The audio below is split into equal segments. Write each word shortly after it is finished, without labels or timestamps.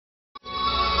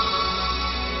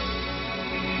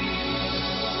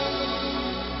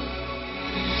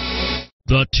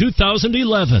The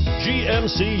 2011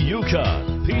 GMC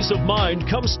Yukon. Peace of mind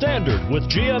comes standard with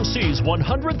GMC's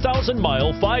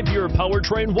 100,000-mile, 5-year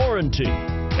powertrain warranty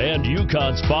and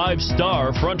Yukon's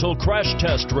 5-star frontal crash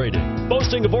test rating.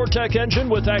 Boasting a Vortec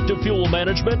engine with active fuel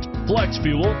management, flex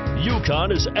fuel,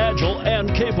 Yukon is agile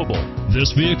and capable.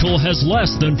 This vehicle has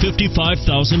less than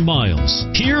 55,000 miles.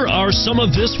 Here are some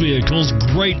of this vehicle's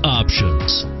great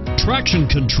options: traction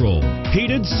control,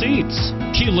 heated seats,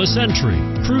 keyless entry,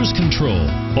 cruise control,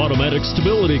 automatic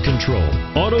stability control,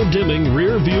 auto-dimming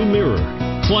rear view mirror,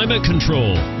 climate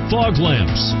control, fog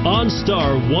lamps,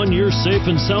 OnStar 1-year safe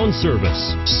and sound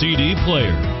service, CD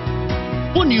player.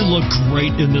 Wouldn't you look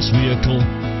great in this vehicle?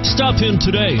 Stop in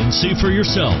today and see for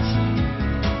yourself.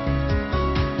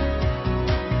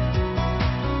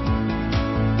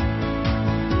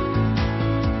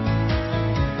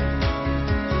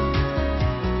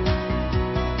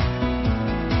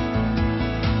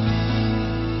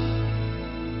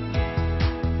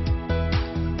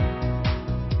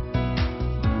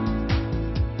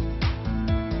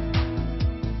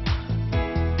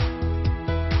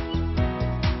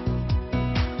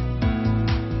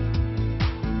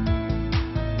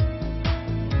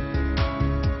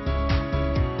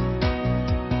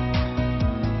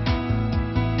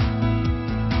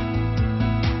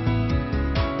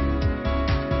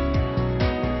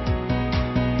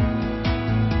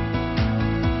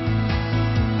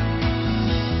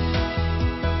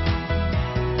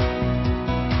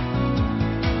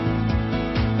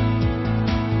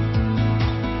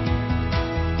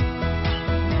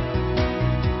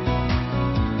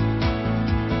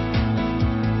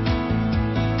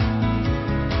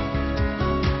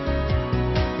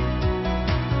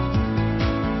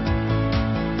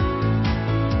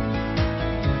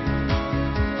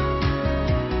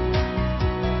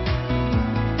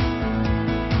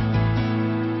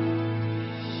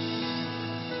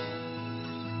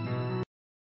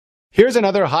 Here's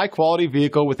another high-quality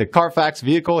vehicle with a Carfax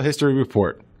Vehicle History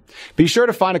Report. Be sure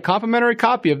to find a complimentary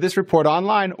copy of this report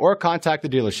online or contact the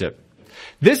dealership.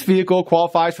 This vehicle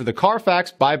qualifies for the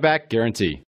Carfax Buyback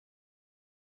Guarantee.